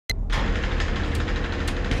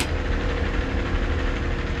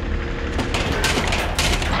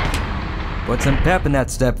Put some pep in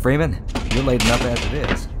that step, Freeman. You're late enough as it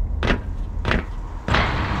is.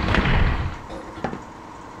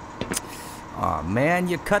 Aw, man,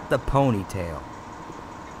 you cut the ponytail.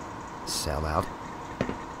 Sellout.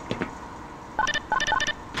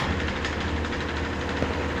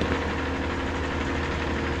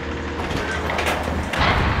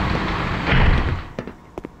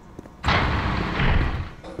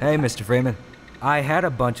 Hey, Mr. Freeman. I had a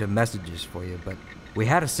bunch of messages for you, but we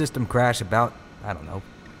had a system crash about, I don't know,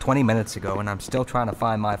 20 minutes ago, and I'm still trying to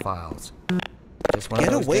find my files. Just one of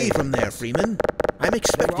Get those away days. from there, Freeman. I'm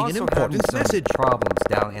expecting an We're also important having some message. problems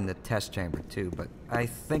down in the test chamber too, but I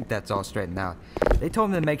think that's all straightened out. They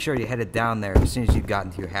told me to make sure you headed down there as soon as you got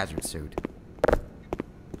into your hazard suit.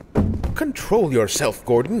 Control yourself,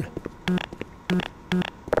 Gordon.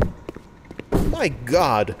 My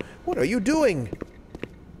God, what are you doing?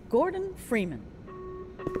 Gordon Freeman.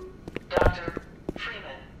 Dr.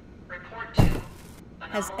 Freeman, report to...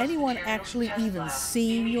 Has anyone actually even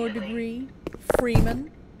seen your degree?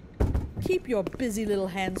 Freeman? Keep your busy little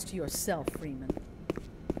hands to yourself, Freeman.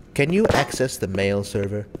 Can you access the mail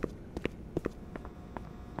server?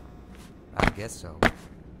 I guess so.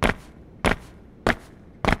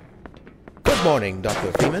 Good morning,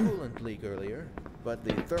 Dr. Freeman. Coolant leak earlier, but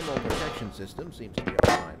the thermal protection system seems to be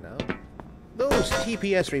offline now. Those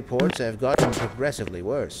TPS reports have gotten progressively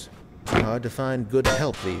worse. Hard to find good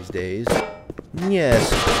help these days.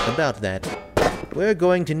 Yes, about that. We're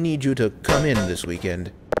going to need you to come in this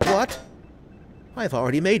weekend. What? I've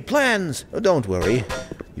already made plans. Oh, don't worry.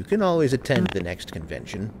 You can always attend the next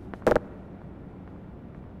convention.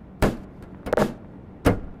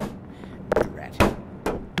 Drat.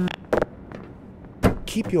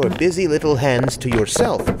 Keep your busy little hands to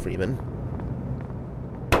yourself, Freeman.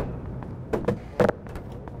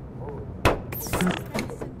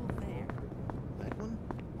 That one?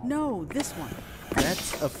 No, this one.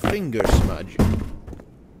 That's a finger smudge.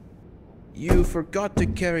 You forgot to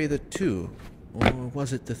carry the 2. Or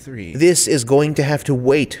was it the 3? This is going to have to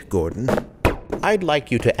wait, Gordon. I'd like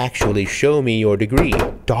you to actually show me your degree,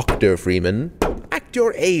 Dr. Freeman. Act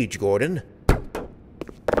your age, Gordon.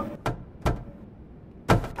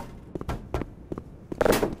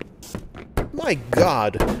 My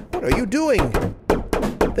God, what are you doing?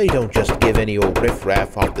 They don't just give any old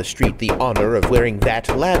riffraff off the street the honor of wearing that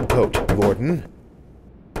lab coat, Gordon.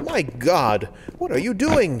 My God, what are you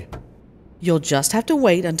doing? You'll just have to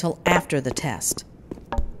wait until after the test.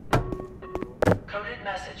 Coded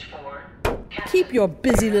message for... Keep your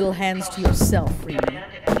busy little hands to yourself, Freeman.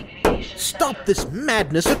 Stop this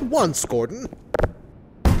madness at once, Gordon.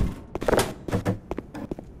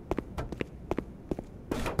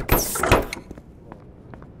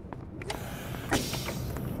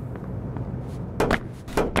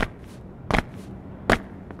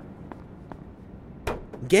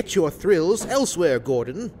 Get your thrills elsewhere,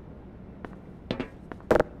 Gordon.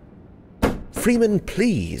 Freeman,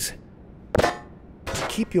 please.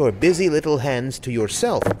 Keep your busy little hands to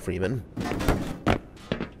yourself, Freeman.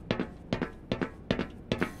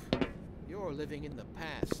 You're living in the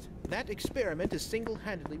past. That experiment is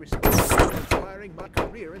single-handedly responsible for inspiring my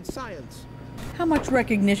career in science. How much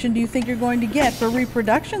recognition do you think you're going to get for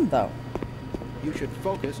reproduction, though? You should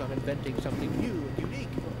focus on inventing something new and unique.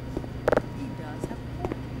 He does have a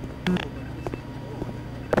point.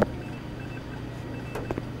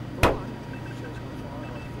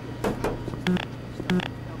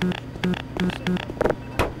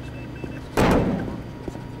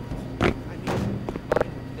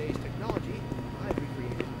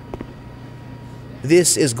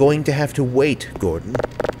 This is going to have to wait, Gordon.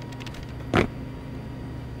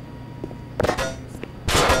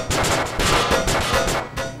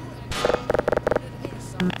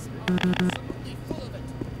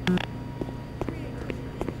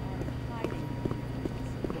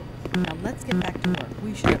 Now let's get back to work.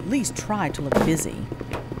 We should at least try to look busy.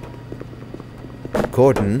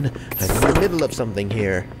 Gordon, I'm in the middle of something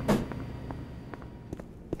here.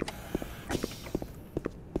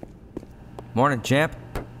 Morning, champ.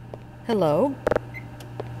 Hello?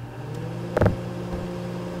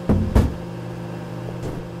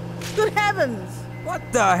 Good heavens! What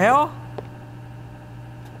the hell?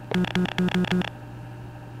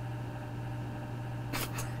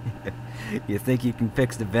 You think you can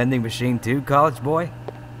fix the vending machine too, college boy?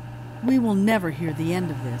 We will never hear the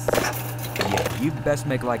end of this. Yeah, you'd best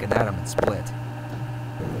make like an atom and split.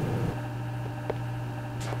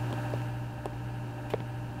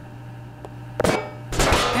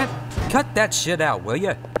 And cut that shit out, will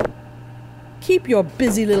ya? Keep your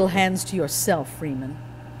busy little hands to yourself, Freeman.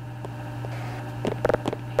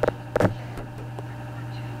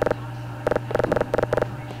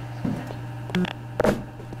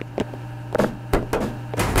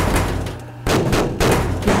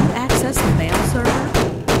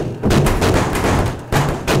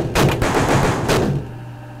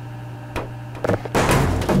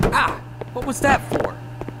 was that for?